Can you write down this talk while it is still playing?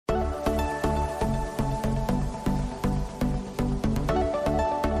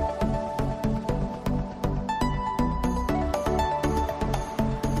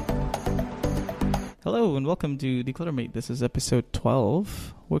Hello and welcome to Declutter Mate. This is episode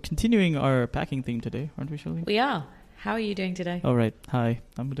 12. We're continuing our packing theme today, aren't we, Shirley? We are. How are you doing today? All right. Hi.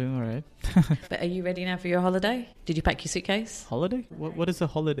 I'm doing all right. But are you ready now for your holiday? Did you pack your suitcase? Holiday? What is a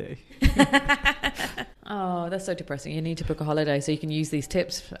holiday? Oh, that's so depressing. You need to book a holiday so you can use these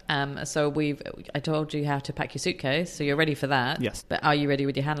tips. I told you how to pack your suitcase, so you're ready for that. Yes. But are you ready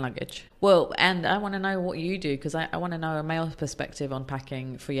with your hand luggage? Well, and I want to know what you do, because I want to know a male perspective on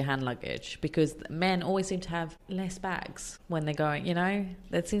packing for your hand luggage, because men always seem to have less bags when they're going,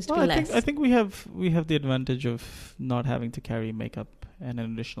 there seems to be less. I think we have the advantage of not having to carry makeup and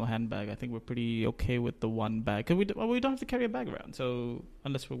an additional handbag. I think we're pretty okay with the one bag. 'Cause we don't have to carry a bag around, so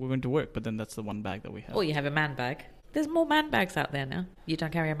unless we're going to work, but then that's the one bag that we have. Or you have a man bag. There's more man bags out there now. You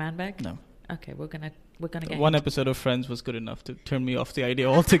don't carry a man bag? No. Okay, we're gonna get one episode of Friends was good enough to turn me off the idea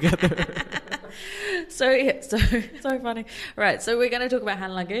altogether. So funny. Right, so we're going to talk about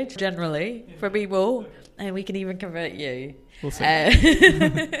hand luggage generally for people, and we can even convert you. We'll see.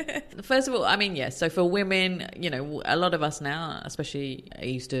 First of all, so for women, a lot of us now, especially I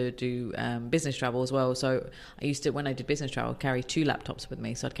used to do business travel as well. So I used to, when I did business travel, carry 2 laptops with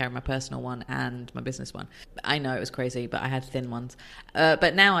me. So I'd carry my personal one and my business one. I know it was crazy, but I had thin ones.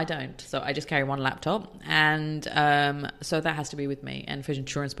 But now I don't. So I just carry one laptop. And so that has to be with me. And for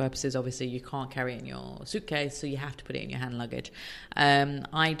insurance purposes, obviously, you can't carry it in your suitcase. So you have to put it in your hand luggage.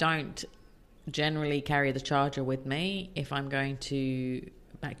 I don't generally carry the charger with me if I'm going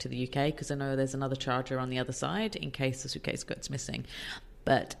back to the UK, because I know there's another charger on the other side in case the suitcase gets missing.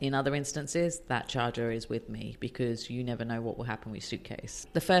 But in other instances, that charger is with me, because you never know what will happen with your suitcase.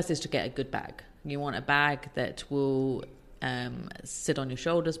 The first is to get a good bag. You want a bag that will sit on your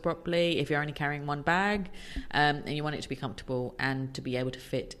shoulders properly if you're only carrying one bag, and you want it to be comfortable and to be able to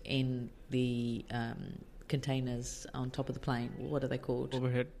fit in the containers on top of the plane. What are they called?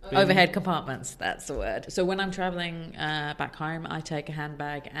 Overhead compartments, that's the word. So when I'm traveling back home, I take a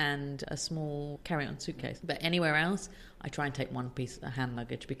handbag and a small carry-on suitcase. But anywhere else, I try and take one piece of hand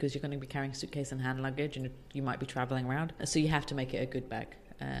luggage, because you're going to be carrying suitcase and hand luggage, and you might be traveling around. So you have to make it a good bag.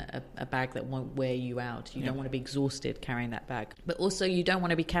 A bag that won't wear you out. You don't want to be exhausted carrying that bag. But also you don't want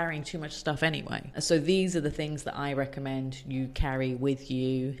to be carrying too much stuff anyway. So these are the things that I recommend you carry with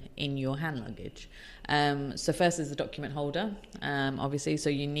you in your hand luggage. So first is the document holder, obviously. So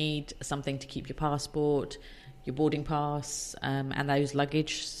you need something to keep your passport, your boarding pass, and those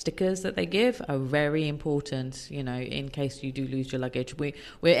luggage stickers that they give are very important, in case you do lose your luggage. We're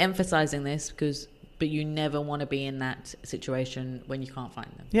emphasizing this but you never want to be in that situation when you can't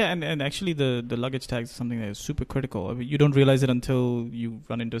find them. Yeah, and actually the luggage tags is something that is super critical. I mean, you don't realize it until you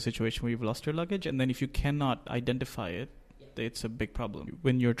run into a situation where you've lost your luggage, and then if you cannot identify it, it's a big problem.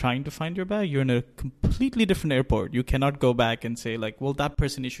 When you're trying to find your bag, you're in a completely different airport. You cannot go back and say that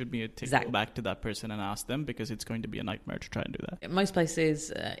person issued me a ticket. Go back to that person and ask them, because it's going to be a nightmare to try and do that. In most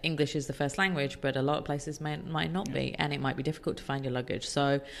places, English is the first language, but a lot of places might not be, and it might be difficult to find your luggage.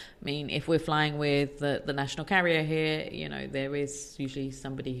 So, if we're flying with the national carrier here, there is usually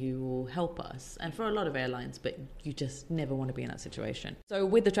somebody who will help us. And for a lot of airlines, but you just never want to be in that situation. So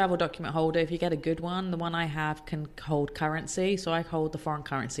with the travel document holder, if you get a good one, the one I have can hold currency. So I hold the foreign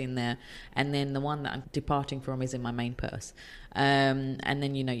currency in there, and then the one that I'm departing from is in my main purse. And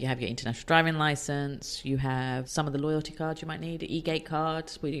then you have your international driving license, you have some of the loyalty cards you might need, e-gate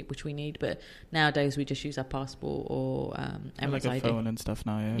cards, which we need, but nowadays we just use our passport or like a phone and stuff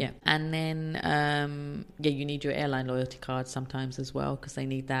now. Yeah. And then you need your airline loyalty card sometimes as well, because they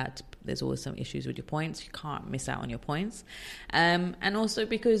need that. There's always some issues with your points. You can't miss out on your points. And also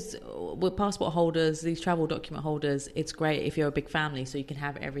because with passport holders, these travel document holders, it's great if you're a big family, so you can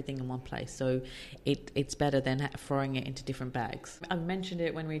have everything in one place. So it's better than throwing it into different bags. I mentioned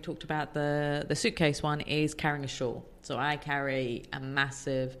it when we talked about the suitcase one, is carrying a shawl. So I carry a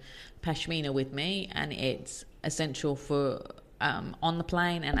massive pashmina with me, and it's essential for on the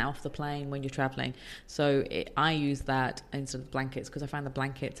plane and off the plane when you're traveling. So I use that instead of blankets, because I find the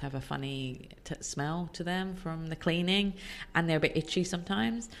blankets have a funny smell to them from the cleaning, and they're a bit itchy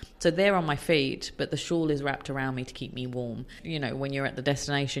sometimes. So they're on my feet, but the shawl is wrapped around me to keep me warm. When you're at the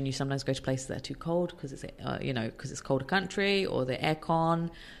destination, you sometimes go to places that are too cold because it's colder country, or the aircon.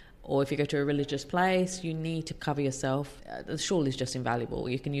 Or if you go to a religious place, you need to cover yourself. The shawl is just invaluable.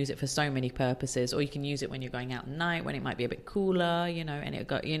 You can use it for so many purposes, or you can use it when you're going out at night when it might be a bit cooler,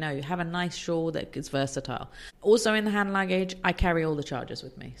 and have a nice shawl that is versatile. Also in the hand luggage, I carry all the chargers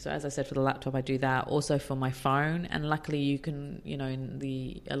with me. So as I said, for the laptop, I do that. Also for my phone, and luckily you can,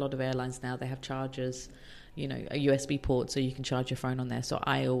 in a lot of airlines now, they have chargers, a USB port, so you can charge your phone on there. So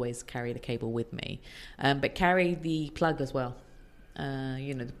I always carry the cable with me, but carry the plug as well.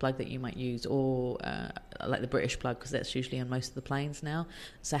 the plug that you might use, or like the British plug, because that's usually on most of the planes now.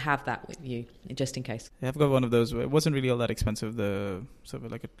 So have that with you just in case. Yeah, I've got one of those. It wasn't really all that expensive.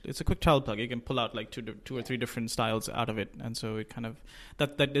 It's a quick child plug. You can pull out like two or three different styles out of it, and so it kind of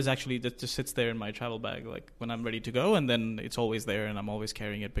that is actually that just sits there in my travel bag, like when I'm ready to go, and then it's always there, and I'm always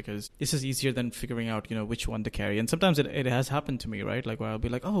carrying it because this is easier than figuring out which one to carry. And sometimes it has happened to me, right? Like where I'll be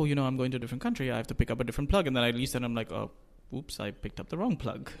like, oh, I'm going to a different country, I have to pick up a different plug, and then I'm like, oh, oops, I picked up the wrong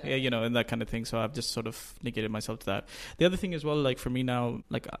plug. Yeah, and that kind of thing. So I've just sort of negated myself to that. The other thing as well, like for me now,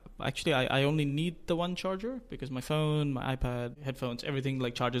 like actually I only need the one charger because my phone, my iPad, headphones, everything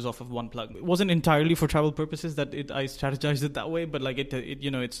like charges off of one plug. It wasn't entirely for travel purposes that I strategized it that way, but like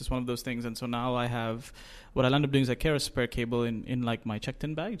it's just one of those things. And so now I have, what I'll end up doing is I carry a spare cable in like my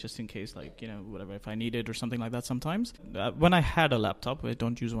checked-in bag just in case, like, whatever, if I need it or something like that sometimes. When I had a laptop, I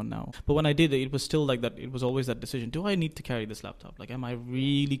don't use one now, but when I did, it was still like that. It was always that decision. Do I need to carry this laptop? Like, am I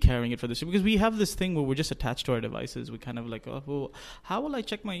really carrying it for this? Because we have this thing where we're just attached to our devices. We kind of like, oh, well, how will I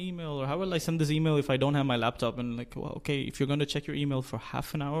check my email, or how will I send this email if I don't have my laptop? And like, well, okay, if you're going to check your email for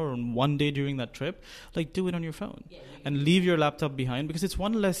half an hour on one day during that trip, like do it on your phone and leave your laptop behind, because it's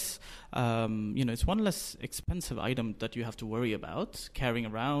one less it's one less expensive item that you have to worry about carrying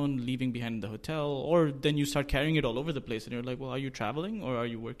around, leaving behind in the hotel, or then you start carrying it all over the place and you're like, well, are you traveling or are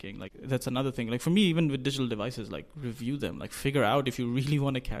you working? Like, that's another thing. Like for me, even with digital devices, like review them, like figure out if you really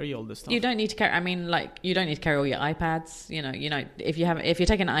want to carry all this stuff. You don't need to carry, you don't need to carry all your iPads, if you're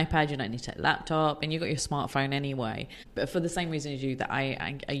taking an iPad, you don't need to take a laptop, and you've got your smartphone anyway. But for the same reason as you, that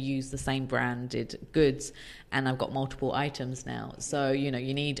I use the same branded goods, and I've got multiple items now. So, you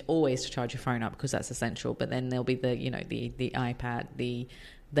need always to charge your phone up because that's essential. But then there'll be the iPad,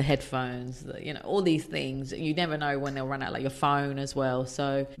 the headphones, all these things. You never know when they'll run out, like your phone as well.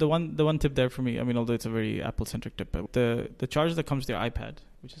 So the one tip there for me, although it's a very Apple-centric tip, but the charger that comes with your iPad,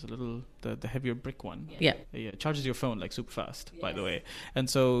 which is a little the heavier brick one. Yeah. It charges your phone like super fast, by the way. And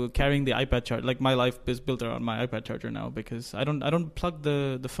so carrying the iPad charger, like my life is built around my iPad charger now, because I don't plug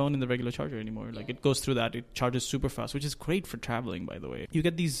the phone in the regular charger anymore. Like it goes through that, it charges super fast, which is great for traveling, by the way. You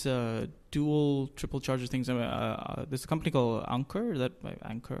get these dual, triple charger things. There's a company called Anker,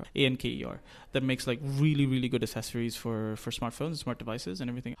 Anker, that makes like really, really good accessories for smartphones, smart devices and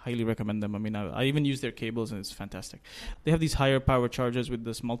everything. Highly recommend them. I even use their cables and it's fantastic. They have these higher power chargers with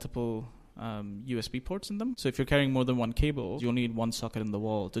this multiple USB ports in them. So if you're carrying more than one cable, you'll need one socket in the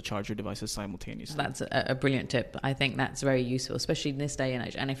wall to charge your devices simultaneously. That's a brilliant tip. I think that's very useful, especially in this day and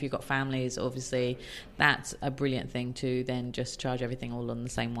age. And if you've got families, obviously, that's a brilliant thing to then just charge everything all on the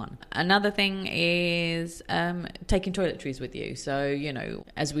same one. Another thing is taking toiletries with you. So,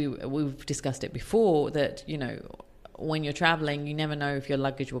 as we've discussed it before, that, when you're traveling, you never know if your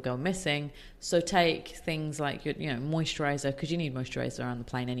luggage will go missing. So take things like your, moisturizer, because you need moisturizer on the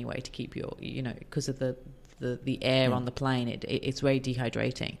plane anyway to keep your, because of the air on the plane, it's very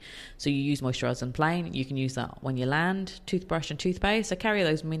dehydrating. So you use moisturizer on the plane. You can use that when you land. Toothbrush and toothpaste. So carry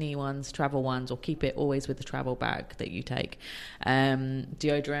those mini ones, travel ones, or keep it always with the travel bag that you take.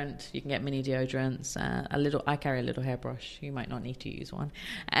 Deodorant. You can get mini deodorants. I carry a little hairbrush. You might not need to use one.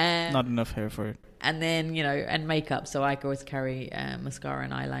 Not enough hair for it. And then, and makeup. So I always carry mascara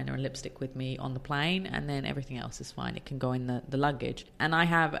and eyeliner and lipstick with me on the plane, and then everything else is fine. It can go in the luggage. And I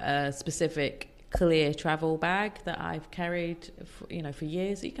have a specific clear travel bag that I've carried for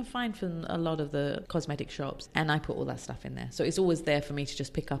years, that you can find from a lot of the cosmetic shops, and I put all that stuff in there. So it's always there for me to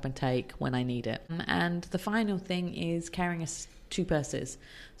just pick up and take when I need it. And the final thing is carrying two purses.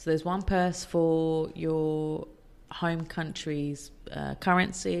 So there's one purse for your home country's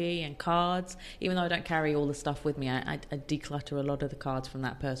currency and cards. Even though I don't carry all the stuff with me, I declutter a lot of the cards from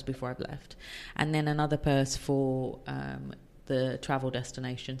that purse before I've left. And then another purse for the travel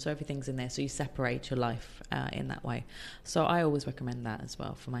destination. So everything's in there. So you separate your life in that way. So I always recommend that as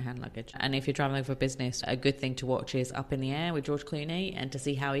well for my hand luggage. And if you're traveling for business, a good thing to watch is Up in the Air with George Clooney, and to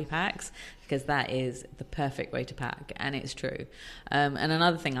see how he packs, because that is the perfect way to pack, and it's true. And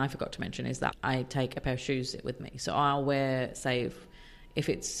another thing I forgot to mention is that I take a pair of shoes with me. So I'll wear, say, if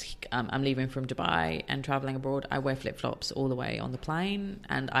it's I'm leaving from Dubai and traveling abroad, I wear flip-flops all the way on the plane,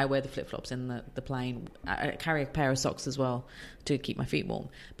 and I wear the flip-flops in the plane. I carry a pair of socks as well to keep my feet warm.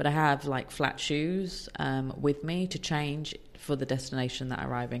 But I have like flat shoes with me to change for the destination that I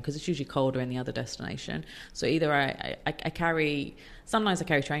arrive in, because it's usually colder in the other destination. So either I carry, sometimes I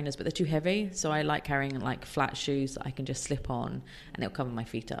carry trainers, but they're too heavy, so I like carrying like flat shoes that I can just slip on, and it'll cover my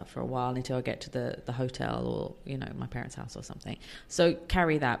feet up for a while until I get to the hotel, or my parents' house or something. So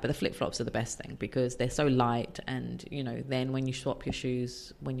carry that. But the flip-flops are the best thing, because they're so light, and then when you swap your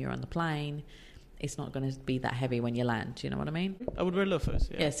shoes when you're on the plane, it's not going to be that heavy when you land. Do you know what I mean? I would wear loafers.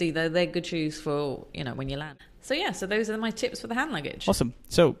 Yeah, see, they're good shoes for, when you land. So yeah, so those are my tips for the hand luggage. Awesome.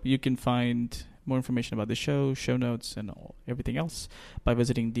 So you can find more information about the show notes, and everything else by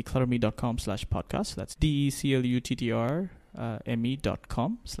visiting declutterme.com/podcast. That's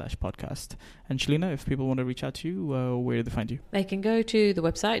DECLUTTRME.com/podcast. And Shalina, if people want to reach out to you, where do they find you? They can go to the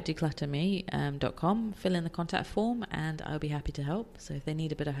website, declutterme.com, fill in the contact form, and I'll be happy to help. So if they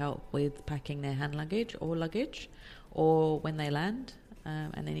need a bit of help with packing their hand luggage, or when they land,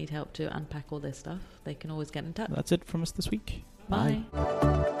 and they need help to unpack all their stuff, they can always get in touch. That's it from us this week. Bye.